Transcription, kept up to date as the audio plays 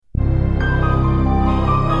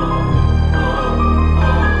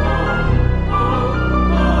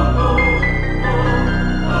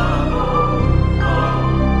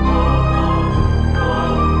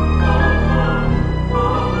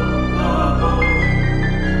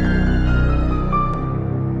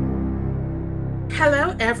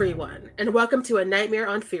everyone, and welcome to A Nightmare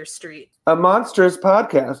on Fear Street, a monstrous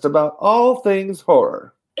podcast about all things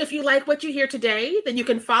horror. If you like what you hear today, then you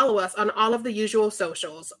can follow us on all of the usual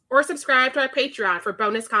socials or subscribe to our Patreon for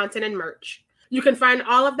bonus content and merch. You can find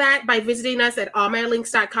all of that by visiting us at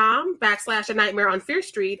allmylinks.com/A Nightmare on Fear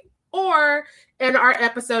Street or in our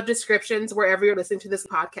episode descriptions wherever you're listening to this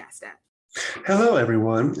podcast at. Hello,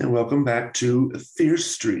 everyone, and welcome back to Fear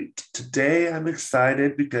Street. Today, I'm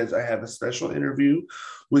excited because I have a special interview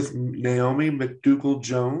with Naomi McDougall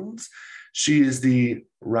Jones. She is the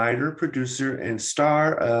writer, producer, and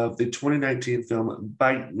star of the 2019 film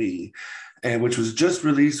Bite Me, and which was just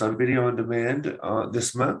released on video on demand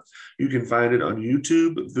this month. You can find it on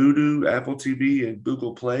YouTube, Vudu, Apple TV, and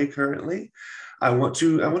Google Play currently. I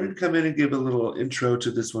wanted to come in and give a little intro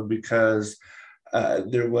to this one because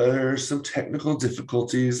there were some technical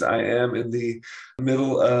difficulties. I am in the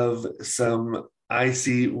middle of some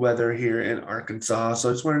icy weather here in Arkansas, so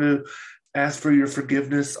I just wanted to ask for your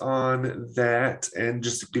forgiveness on that and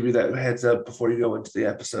just to give you that heads up before you go into the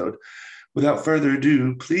episode. Without further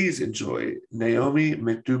ado, please enjoy Naomi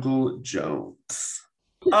McDougall Jones.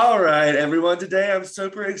 All right, everyone. Today I'm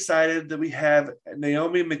super excited that we have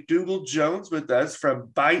Naomi McDougall Jones with us from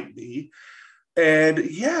Bite Me. And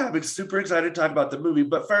yeah, I'm super excited to talk about the movie.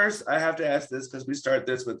 But first, I have to ask this because we start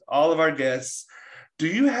this with all of our guests. Do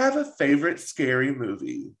you have a favorite scary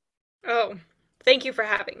movie? Oh, thank you for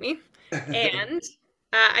having me. And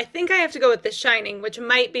I think I have to go with The Shining, which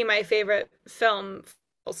might be my favorite film,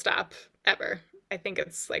 full stop, ever. I think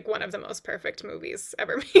it's like one of the most perfect movies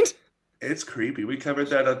ever made. It's creepy. We covered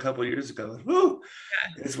that a couple years ago. Woo!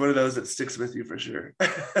 Yeah. It's one of those that sticks with you for sure.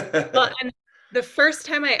 Well, and the first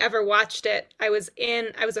time I ever watched it, I was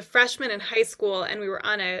a freshman in high school, and we were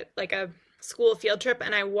on a school field trip,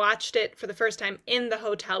 and I watched it for the first time in the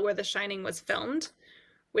hotel where The Shining was filmed,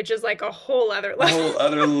 which is like a whole other level. A whole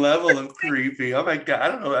other level of creepy. Oh my God. I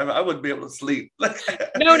don't know. I wouldn't be able to sleep. No.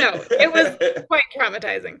 It was quite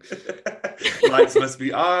traumatizing. Lights must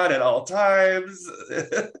be on at all times.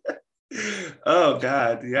 Oh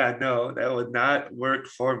God. Yeah, no, that would not work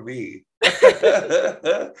for me.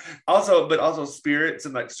 also spirits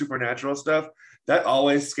and like supernatural stuff, that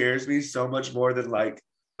always scares me so much more than like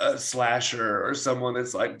a slasher or someone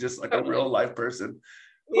that's like just like a real life person.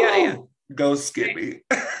 Yeah. Ghosts get me.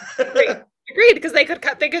 Agreed, because they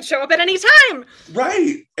could show up at any time.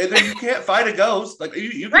 Right. And then you can't fight a ghost. Like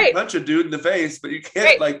you can punch a dude in the face, but you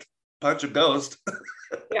can't like punch a ghost.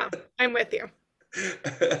 Yeah, I'm with you.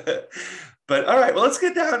 But all right, well, let's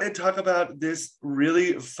get down and talk about this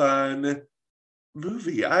really fun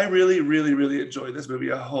movie. I really, really, really enjoyed this movie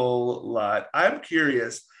a whole lot. I'm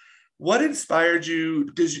curious, what inspired you?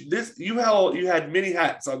 Because you had many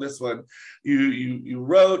hats on this one. You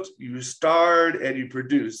wrote, you starred, and you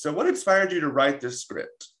produced. So what inspired you to write this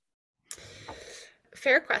script?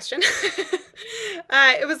 Fair question.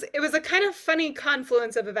 It was a kind of funny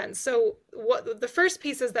confluence of events. So the first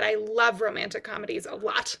piece is that I love romantic comedies a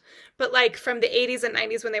lot, but like from the 80s and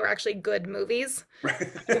 90s when they were actually good movies,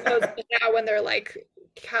 as opposed to now when they're like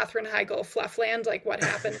Katherine Heigl Fluffland, like what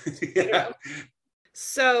happened? Yeah.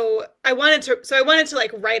 So I wanted to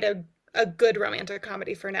like write a good romantic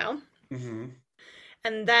comedy for now. Mm-hmm.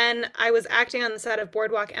 And then I was acting on the set of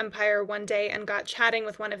Boardwalk Empire one day and got chatting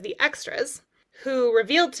with one of the extras, who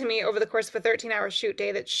revealed to me over the course of a 13-hour shoot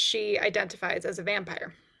day that she identifies as a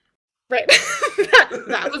vampire. Right.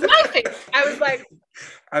 that was my thing. I was like...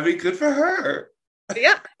 I mean, good for her.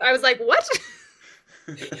 Yeah. I was like, what?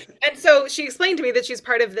 And so she explained to me that she's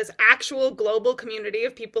part of this actual global community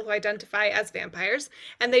of people who identify as vampires,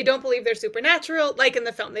 and they don't believe they're supernatural. Like in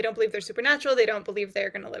the film, they don't believe they're supernatural. They don't believe they're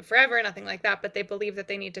going to live forever, nothing like that, but they believe that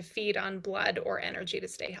they need to feed on blood or energy to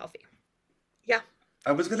stay healthy. Yeah.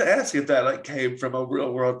 I was going to ask if that like came from a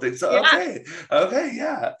real world thing. So, yeah. Okay,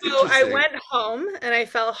 yeah. So I went home and I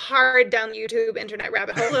fell hard down the YouTube internet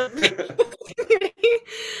rabbit hole of the community.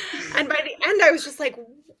 And by the end, I was just like,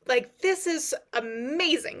 this is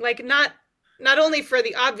amazing. Like not only for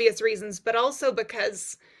the obvious reasons, but also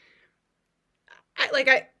because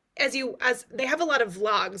as they have a lot of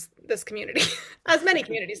vlogs, this community, as many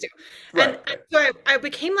communities do. Right. And so I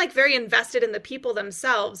became like very invested in the people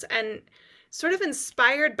themselves and sort of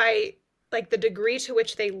inspired by like the degree to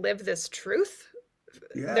which they live this truth.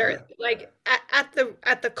 Yeah. They're like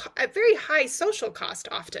at very high social cost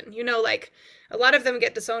often, like a lot of them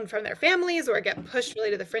get disowned from their families or get pushed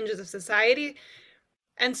really to the fringes of society.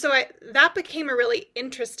 And so that became a really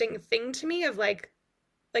interesting thing to me of like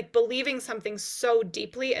believing something so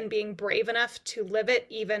deeply and being brave enough to live it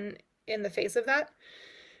even in the face of that.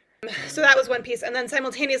 So that was one piece. And then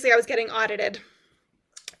simultaneously I was getting audited.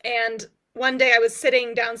 And one day I was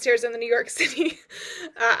sitting downstairs in the New York City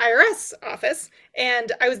IRS office,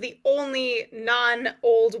 and I was the only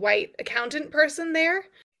non-old white accountant person there.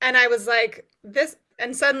 And I was like, this,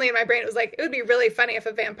 and suddenly in my brain, it was like, it would be really funny if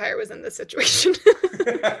a vampire was in this situation.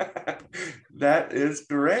 That is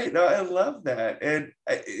great. No, I love that. And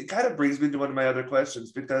it kind of brings me to one of my other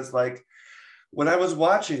questions, because like when I was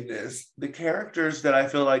watching this, the characters that I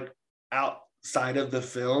feel like outside of the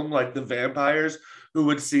film, like the vampires who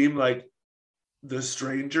would seem like the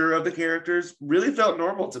stranger of the characters, really felt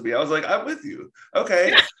normal to me. I was like, I'm with you.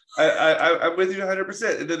 Okay. I'm with you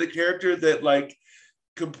 100%. And then the character that like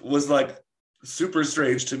was like super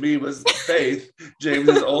strange to me was Faith,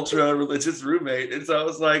 James's ultra religious roommate. And so I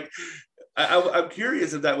was like, I'm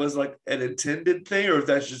curious if that was like an intended thing, or if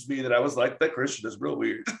that's just me, that I was like, that Christian is real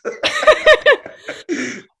weird.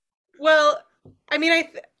 Well, I mean,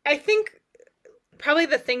 I think probably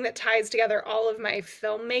the thing that ties together all of my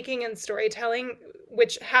filmmaking and storytelling,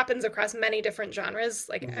 which happens across many different genres,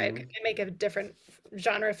 like I make a different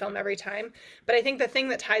genre film every time, but I think the thing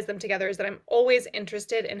that ties them together is that I'm always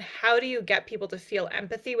interested in how do you get people to feel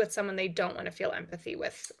empathy with someone they don't want to feel empathy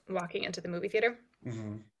with walking into the movie theater.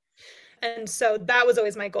 And so that was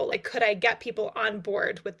always my goal. Like, could I get people on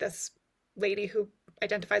board with this lady who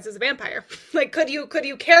identifies as a vampire? Like, could you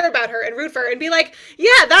care about her and root for her and be like,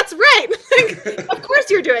 yeah, that's right. Like, of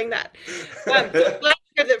course you're doing that.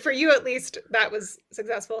 For you, at least, that was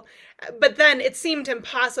successful. But then it seemed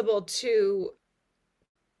impossible to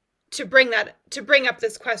bring up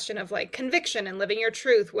this question of like conviction and living your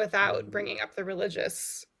truth without bringing up the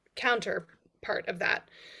religious counterpart of that.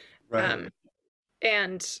 Right.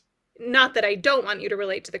 And not that I don't want you to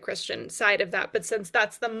relate to the Christian side of that, but since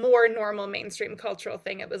that's the more normal mainstream cultural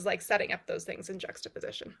thing, it was like setting up those things in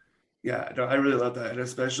juxtaposition. Yeah, no, I really love that. And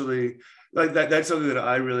especially like that's something that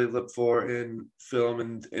I really look for in film,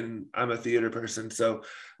 and I'm a theater person. So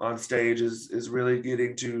on stage is really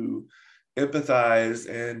getting to empathize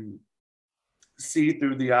and see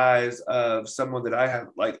through the eyes of someone that I have,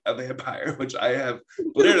 like a vampire, which I have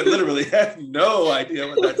literally have no idea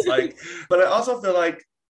what that's like. But I also feel like,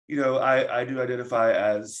 you know, I do identify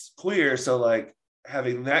as queer. So like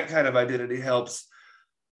having that kind of identity helps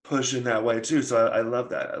push in that way too. So I love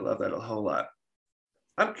that. I love that a whole lot.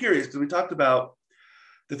 I'm curious, because we talked about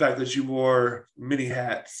the fact that you wore many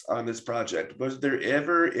hats on this project. Was there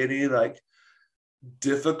ever any like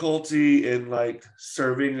difficulty in like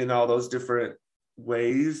serving in all those different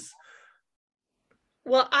ways?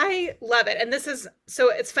 Well, I love it. And so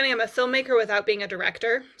it's funny, I'm a filmmaker without being a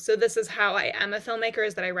director. So this is how I am a filmmaker,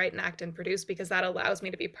 is that I write and act and produce, because that allows me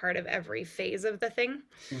to be part of every phase of the thing.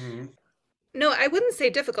 No, I wouldn't say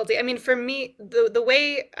difficulty. I mean, for me, the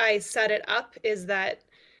way I set it up is that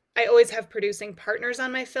I always have producing partners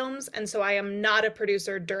on my films. And so I am not a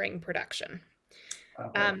producer during production.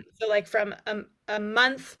 Okay. So like from a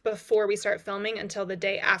month before we start filming until the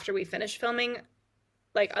day after we finish filming,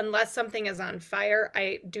 like unless something is on fire,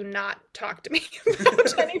 I do not talk to me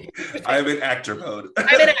about anything. I'm in actor mode.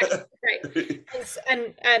 I'm in actor, right?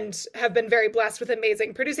 And have been very blessed with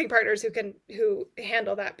amazing producing partners who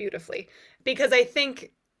handle that beautifully. Because I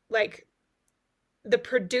think like the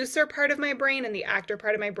producer part of my brain and the actor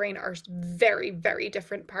part of my brain are very, very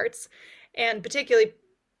different parts. And particularly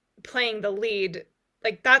playing the lead,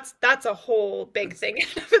 like that's a whole big thing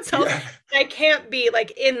in of itself. Yeah. I can't be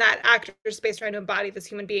like in that actor space trying to embody this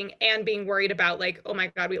human being and being worried about like, oh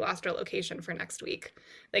my God, we lost our location for next week.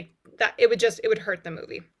 Like that, it would hurt the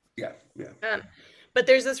movie. Yeah. But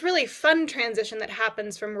there's this really fun transition that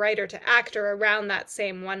happens from writer to actor around that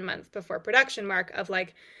same 1 month before production mark of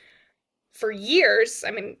like, for years,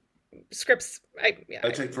 I mean, scripts I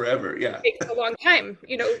take forever. Yeah, it takes a long time,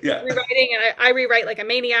 you know. Yeah. Rewriting, and I rewrite like a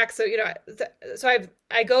maniac. So you know, so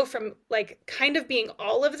I go from like kind of being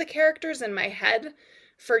all of the characters in my head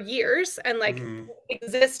for years, and like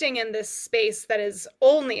existing in this space that is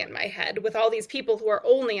only in my head with all these people who are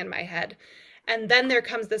only in my head. And then there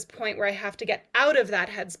comes this point where I have to get out of that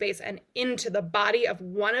headspace and into the body of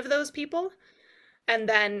one of those people. And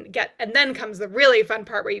then comes the really fun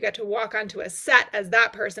part where you get to walk onto a set as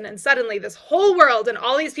that person, and suddenly this whole world and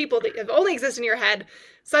all these people that have only exist in your head,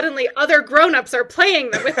 suddenly other grown-ups are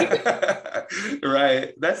playing them with you.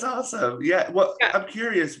 Right. That's awesome. Yeah. Well, yeah. I'm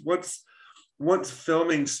curious, once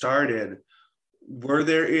filming started, were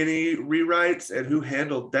there any rewrites, and who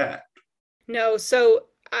handled that? No. So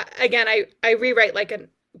again, I rewrite like a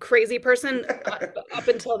crazy person up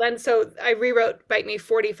until then. So I rewrote Bite Me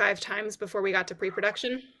 45 times before we got to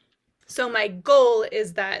pre-production. So my goal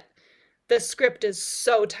is that the script is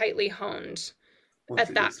so tightly honed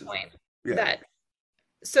at that point that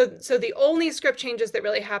So the only script changes that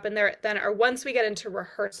really happen there then are once we get into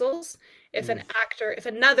rehearsals, if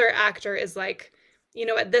another actor is like,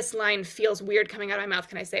 at this line feels weird coming out of my mouth,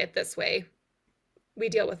 can I say it this way? We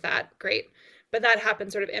deal with that, great. But that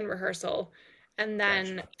happens sort of in rehearsal. And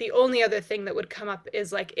then the only other thing that would come up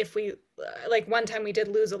is like if we, like one time we did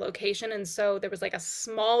lose a location, and so there was like a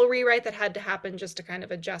small rewrite that had to happen just to kind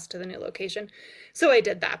of adjust to the new location. So I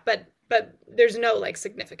did that, but there's no like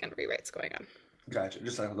significant rewrites going on. Gotcha.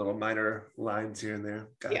 Just like little minor lines here and there.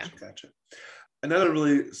 Gotcha. Another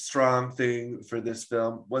really strong thing for this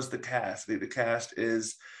film was the cast. The cast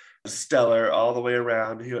is stellar all the way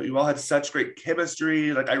around. You all had such great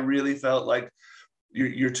chemistry. Like I really felt like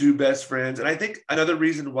your two best friends. And I think another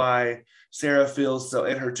reason why Sarah feels so,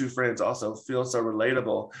 and her two friends also feel so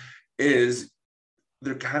relatable, is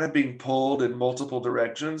they're kind of being pulled in multiple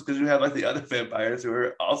directions, because you have like the other vampires who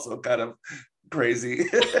are also kind of crazy.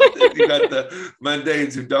 You got the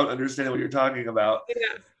mundanes who don't understand what you're talking about.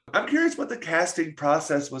 Yeah. I'm curious what the casting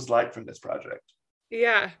process was like for this project.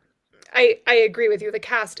 Yeah. I agree with you. The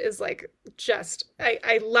cast is like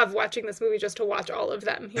I love watching this movie just to watch all of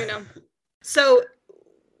them, So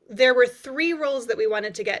there were 3 roles that we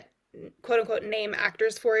wanted to get quote unquote name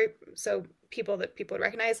actors for, so people that people would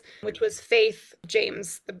recognize, which was Faith,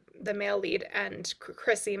 James, the male lead, and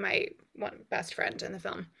Chrissy, my one best friend in the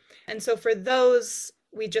film. And so for those,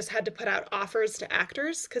 we just had to put out offers to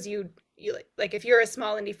actors, because you like if you're a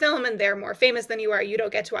small indie film and they're more famous than you are, you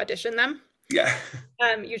don't get to audition them. Yeah.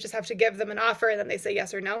 You just have to give them an offer, and then they say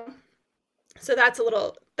yes or no. So that's a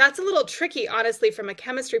little tricky, honestly, from a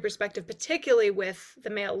chemistry perspective, particularly with the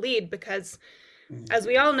male lead, because as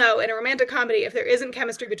we all know, in a romantic comedy, if there isn't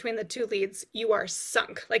chemistry between the 2 leads, you are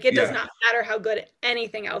sunk. Like it does not matter how good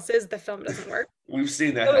anything else is, the film doesn't work. We've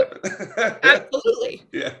seen that happen. Absolutely.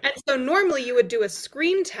 Yeah. And so normally you would do a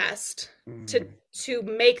screen test to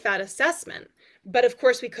make that assessment. But of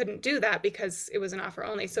course we couldn't do that because it was an offer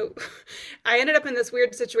only. So I ended up in this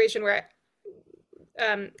weird situation where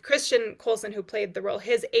Christian Coulson, who played the role,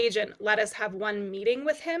 his agent let us have one meeting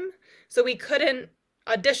with him. So we couldn't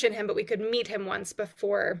audition him, but we could meet him once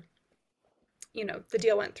before, the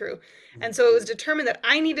deal went through. And so it was determined that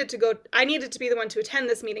I needed to be the one to attend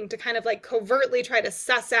this meeting to kind of like covertly try to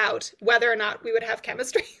suss out whether or not we would have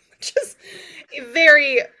chemistry, which is a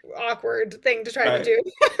very awkward thing to try to do.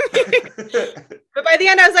 But by the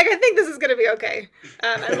end, I was like, I think this is going to be okay.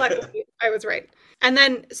 And luckily, I was right. And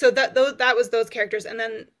then, so that was those characters. And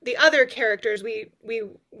then the other characters, we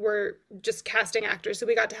were just casting actors. So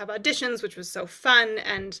we got to have auditions, which was so fun.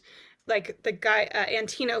 And like the guy,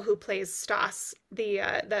 Antino, who plays Stas,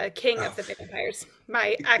 the king of the vampires,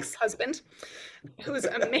 my ex-husband, who's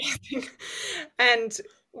amazing. And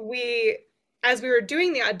as we were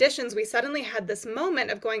doing the auditions, we suddenly had this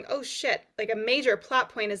moment of going, oh shit, like a major plot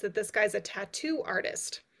point is that this guy's a tattoo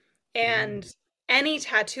artist. And any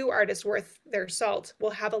tattoo artist worth their salt will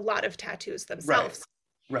have a lot of tattoos themselves.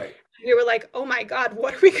 Right. We were like, oh my God,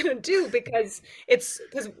 what are we going to do? Because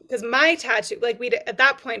because my tattoo, like we'd at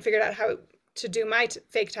that point figured out how to do my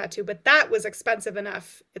fake tattoo, but that was expensive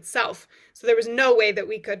enough itself. So there was no way that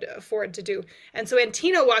we could afford to do. And so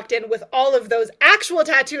Antino walked in with all of those actual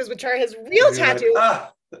tattoos, which are his real tattoos.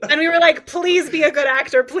 And we were like, please be a good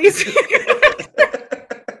actor, please.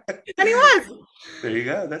 And he was. There you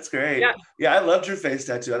go. That's great. Yeah, I loved your face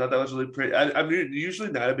tattoo. I thought that was really pretty. I'm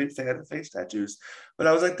usually not a big fan of face tattoos, but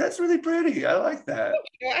I was like, that's really pretty. I like that.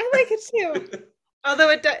 Yeah, I like it too.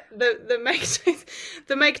 Although the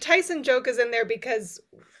Mike Tyson joke is in there because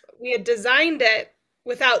we had designed it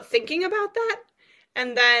without thinking about that.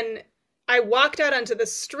 And then I walked out onto the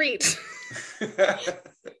street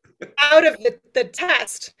out of the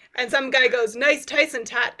test, and some guy goes, nice Tyson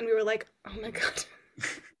tat. And we were like, oh my God.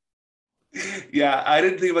 Yeah, I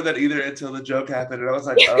didn't think about that either until the joke happened, and I was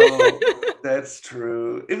like, "Oh, that's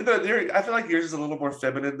true." Even though I feel like yours is a little more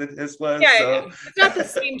feminine than his was. Yeah, so. Yeah. It's not the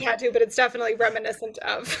same tattoo, but it's definitely reminiscent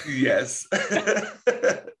of. Yes. Were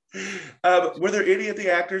there any of the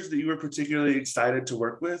actors that you were particularly excited to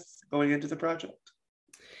work with going into the project?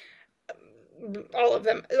 All of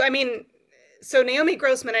them. I mean, so Naomi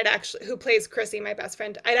Grossman, who plays Chrissy, my best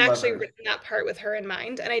friend, I'd actually written that part with her in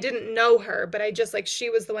mind, and I didn't know her, but I just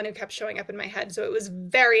she was the one who kept showing up in my head. So it was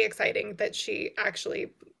very exciting that she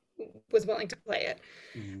actually was willing to play it.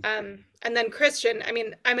 Mm-hmm. And then Christian, I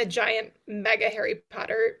mean, I'm a giant mega Harry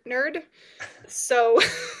Potter nerd. So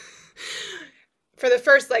for the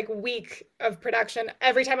first week of production,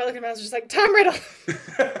 every time I looked at him, I was just like, Tom Riddle.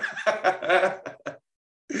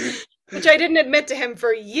 Which I didn't admit to him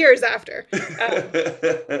for years after.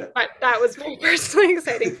 But that was very personally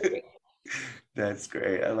exciting for me. That's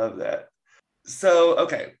great. I love that. So,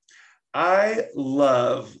 okay. I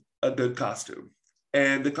love a good costume.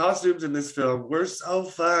 And the costumes in this film were so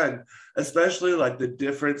fun, especially like the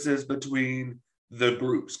differences between the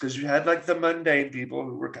groups. Because you had like the mundane people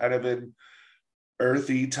who were kind of in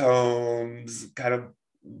earthy tones, kind of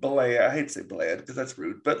bland. I hate to say bland because that's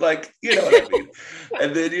rude, but like, you know what I mean.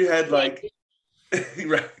 And then you had like,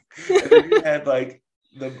 right. And then you had like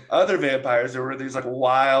the other vampires that were these like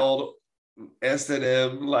wild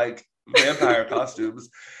S&M like vampire costumes.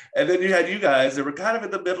 And then you had you guys that were kind of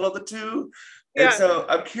in the middle of the two. And so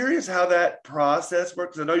I'm curious how that process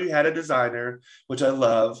works. I know you had a designer, which I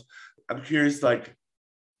love. I'm curious, like,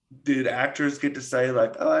 did actors get to say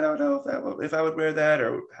like, oh, I don't know if I would wear that,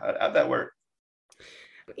 or how'd that work?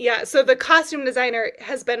 Yeah, so the costume designer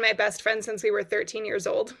has been my best friend since we were 13 years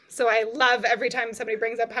old. So I love every time somebody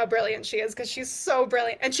brings up how brilliant she is, because she's so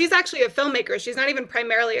brilliant. And she's actually a filmmaker. She's not even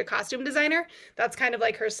primarily a costume designer. That's kind of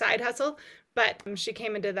like her side hustle. But she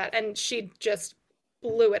came and did that, and she just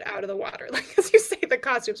blew it out of the water. Like, as you say, the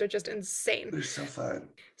costumes are just insane. They're so fun.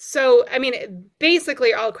 So, I mean,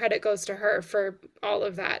 basically all credit goes to her for all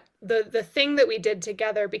of that. The thing that we did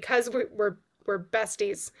together, because we're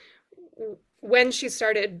besties, when she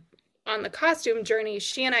started on the costume journey,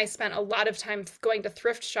 she and I spent a lot of time going to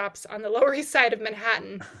thrift shops on the Lower East Side of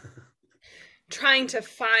Manhattan, trying to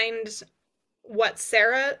find what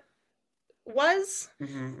Sarah was.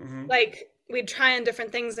 Like, we'd try on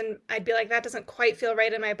different things and I'd be like, that doesn't quite feel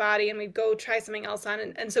right in my body. And we'd go try something else on.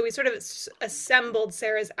 And so we sort of assembled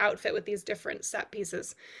Sarah's outfit with these different set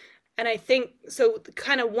pieces. And I think, so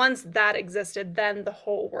kind of once that existed, then the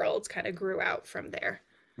whole world kind of grew out from there.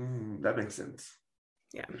 That makes sense.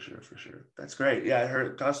 Yeah. For sure. That's great. Yeah, her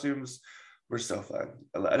costumes were so fun.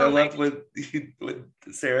 And I loved when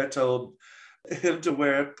Sarah told him to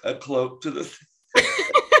wear a cloak to the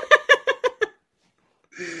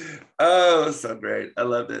oh, it was so great. I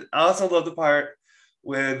loved it. I also love the part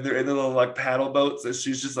when they're in the little like paddle boats and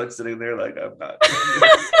she's just like sitting there like, I'm not.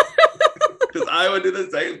 Because I would do the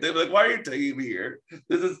same thing. Like, why are you taking me here?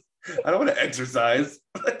 I don't want to exercise.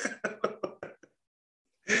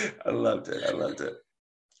 I loved it.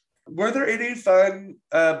 Were there any fun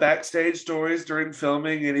backstage stories during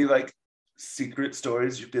filming? Any like secret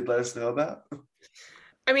stories you could let us know about?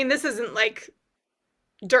 I mean, this isn't like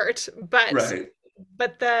dirt, but right.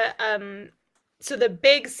 But so the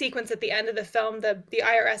big sequence at the end of the film, the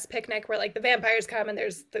IRS picnic where like the vampires come and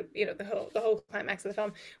there's the whole climax of the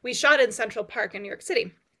film, we shot in Central Park in New York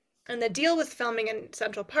City. And the deal with filming in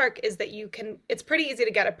Central Park is that it's pretty easy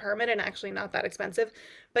to get a permit and actually not that expensive,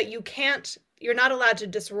 but you're not allowed to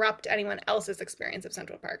disrupt anyone else's experience of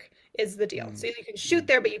Central Park is the deal. So you can shoot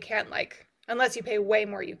there, but you can't, like, unless you pay way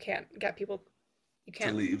more, you can't get people, you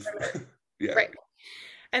can't to leave. Yeah. Right.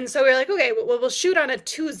 And so we were like, okay, well, we'll shoot on a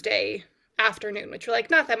Tuesday afternoon, which we're like,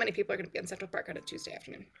 not that many people are going to be in Central Park on a Tuesday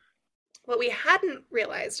afternoon. What we hadn't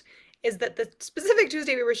realized is that the specific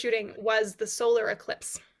Tuesday we were shooting was the solar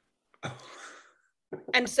eclipse.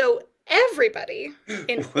 And so everybody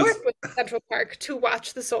enforced with Central Park to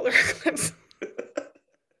watch the solar eclipse.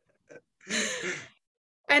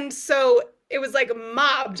 And so it was like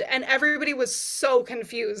mobbed and everybody was so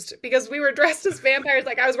confused because we were dressed as vampires.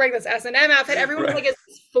 Like, I was wearing this S&M outfit. Everyone was like, is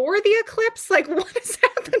this for the eclipse? Like, what is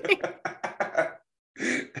happening?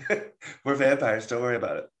 We're vampires. Don't worry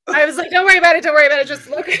about it. I was like, don't worry about it. Just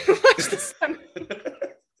look and watch the sun.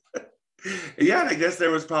 Yeah, I guess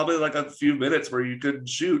there was probably like a few minutes where you couldn't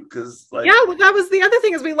shoot because like... Yeah, well, that was the other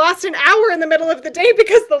thing, is we lost an hour in the middle of the day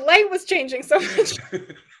because the light was changing so much.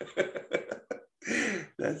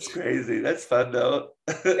 That's crazy. That's fun though.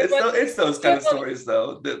 It's those kind of stories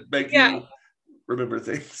though that make you remember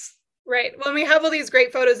things. Right. Well, we have all these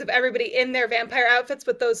great photos of everybody in their vampire outfits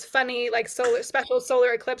with those funny, like, special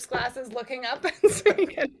solar eclipse glasses looking up.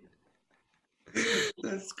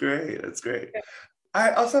 That's great. Yeah.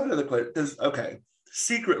 I also have another question because,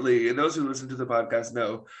 secretly, and those who listen to the podcast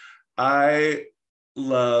know, I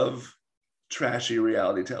love trashy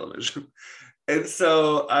reality television. And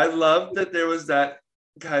so I love that there was that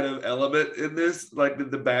kind of element in this, like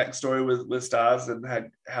the backstory with Stas and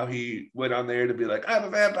how he went on there to be like, I'm a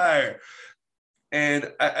vampire. And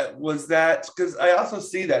was that, because I also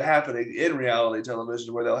see that happening in reality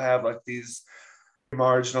television where they'll have like these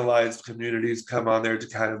marginalized communities come on there to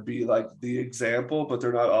kind of be like the example, but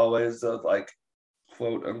they're not always the like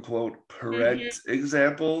quote unquote correct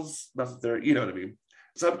examples. Not that they're, you know what I mean?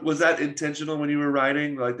 So was that intentional when you were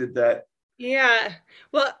writing? Like, did that? Yeah.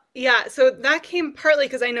 Well, yeah. So that came partly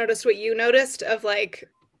because I noticed what you noticed of like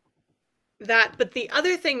that. But the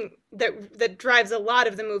other thing that drives a lot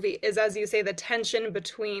of the movie is, as you say, the tension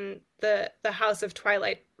between the House of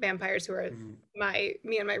Twilight vampires, who are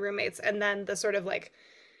me and my roommates, and then the sort of like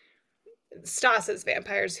Stas's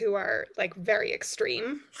vampires, who are like very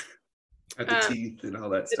extreme. At the teeth and all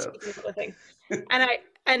that stuff.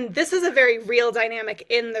 And this is a very real dynamic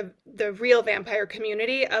in the real vampire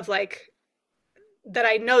community of like, that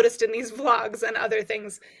I noticed in these vlogs and other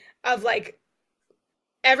things, of like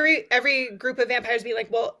every group of vampires being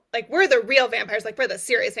like, well, like, we're the real vampires, like, we're the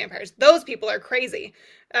serious vampires. Those people are crazy.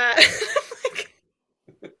 Like,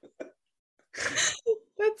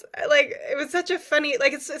 that's like, it was such a funny,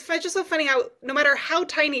 like, it's just so funny how no matter how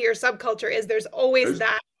tiny your subculture is, there's always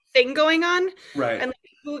that thing going on, right? And like,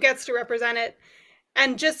 who gets to represent it,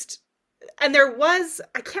 and there was,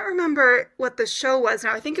 I can't remember what the show was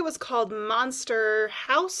now. I think it was called Monster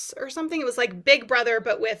House or something. It was like Big Brother,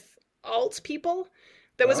 but with alt people.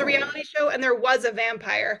 That was a reality show, and there was a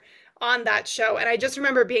vampire on that show. And I just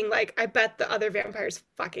remember being like, I bet the other vampires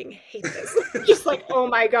fucking hate this. Just like, oh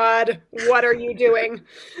my God, what are you doing?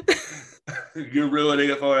 You're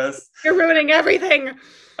ruining it for us. You're ruining everything.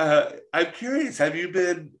 I'm curious, have you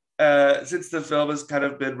been, since the film has kind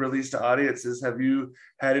of been released to audiences, have you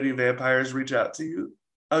had any vampires reach out to you?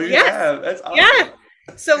 Oh, you have? That's awesome. Yeah.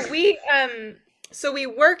 So we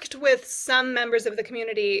worked with some members of the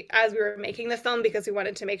community as we were making the film, because we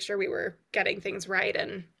wanted to make sure we were getting things right.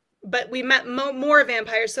 But we met more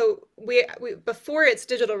vampires. So we before its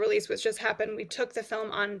digital release, which just happened, we took the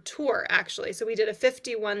film on tour, actually. So we did a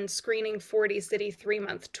 51 screening, 40 city,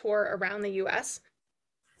 3-month tour around the US.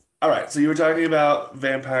 All right. So you were talking about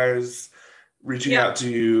vampires reaching out to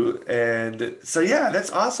you. And so, yeah,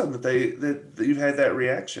 that's awesome that you've had that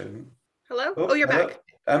reaction. Hello? Oh, you're back.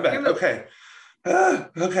 I'm back. Okay.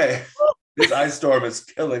 Okay. This ice storm is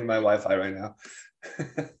killing my Wi-Fi right now.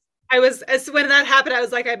 When that happened, I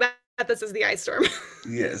was like, I bet this is the ice storm.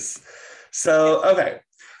 Yes. So, okay.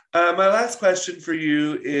 My last question for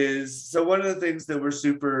you is, so one of the things that we're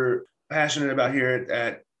super passionate about here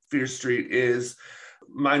at Fierce Street is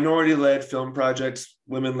minority-led film projects,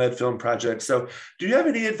 women-led film projects. So do you have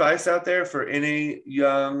any advice out there for any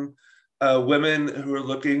young women who are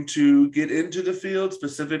looking to get into the field,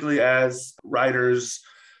 specifically as writers,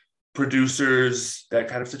 producers, that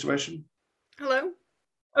kind of situation? Hello?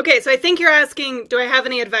 Okay, so I think you're asking, do I have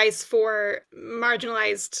any advice for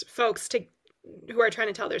marginalized folks who are trying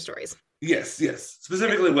to tell their stories? Yes,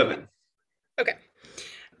 specifically women. Okay.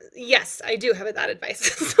 Yes, I do have that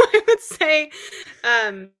advice. So I would say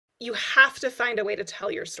you have to find a way to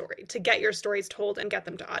tell your story, to get your stories told and get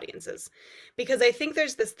them to audiences. Because I think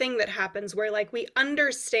there's this thing that happens where, like, we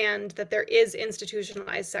understand that there is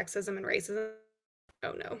institutionalized sexism and racism.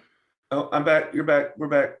 Oh, no. Oh, I'm back. You're back. We're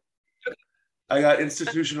back. Okay. I got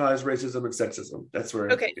institutionalized racism and sexism. That's where.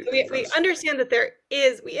 Okay. So we understand that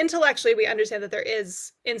we understand that there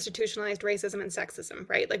is institutionalized racism and sexism,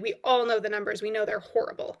 right? Like, we all know the numbers. We know they're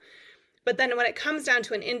horrible. But then when it comes down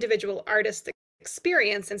to an individual artist's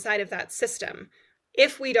experience inside of that system,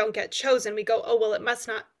 if we don't get chosen, we go, oh, well, it must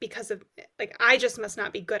not because of, like, I just must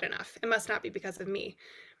not be good enough. It must not be because of me.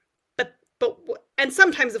 And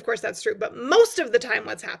sometimes, of course, that's true. But most of the time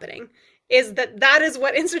what's happening is that is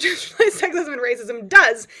what institutionalized sexism and racism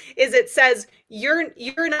does, is it says, you're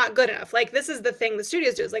not good enough. Like, this is the thing the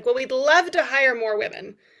studios do. Is like, well, we'd love to hire more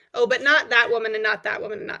women. Oh, but not that woman and not that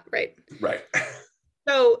woman and not, right? Right.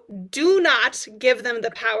 So do not give them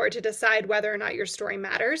the power to decide whether or not your story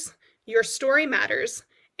matters. Your story matters.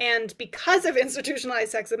 And because of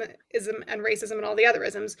institutionalized sexism and racism and all the other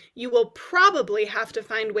isms, you will probably have to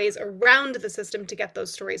find ways around the system to get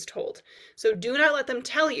those stories told. So do not let them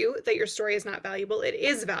tell you that your story is not valuable. It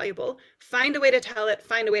is valuable. Find a way to tell it.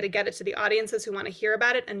 Find a way to get it to the audiences who want to hear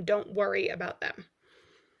about it, and don't worry about them.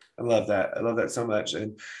 I love that. I love that so much.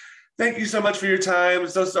 And thank you so much for your time. I'm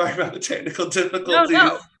so sorry about the technical difficulties.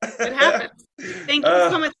 No, it happens. Thank you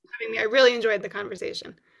so much for having me. I really enjoyed the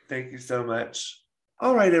conversation. Thank you so much.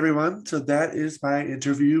 All right, everyone. So that is my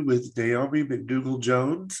interview with Naomi McDougall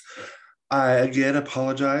Jones. I again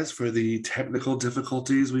apologize for the technical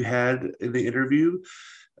difficulties we had in the interview.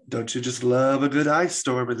 Don't you just love a good ice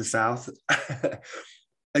storm in the South?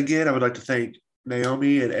 Again, I would like to thank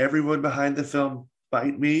Naomi and everyone behind the film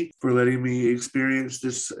Bite Me for letting me experience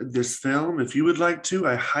this film. If you would like to,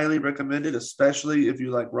 I highly recommend it, especially if you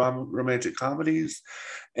like romantic comedies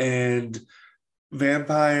and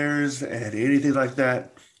vampires and anything like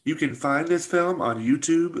that. You can find this film on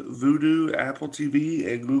YouTube, Vudu, Apple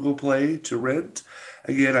TV, and Google Play to rent.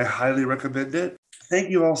 Again, I highly recommend it. Thank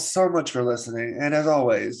you all so much for listening. And as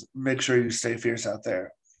always, make sure you stay fierce out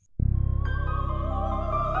there.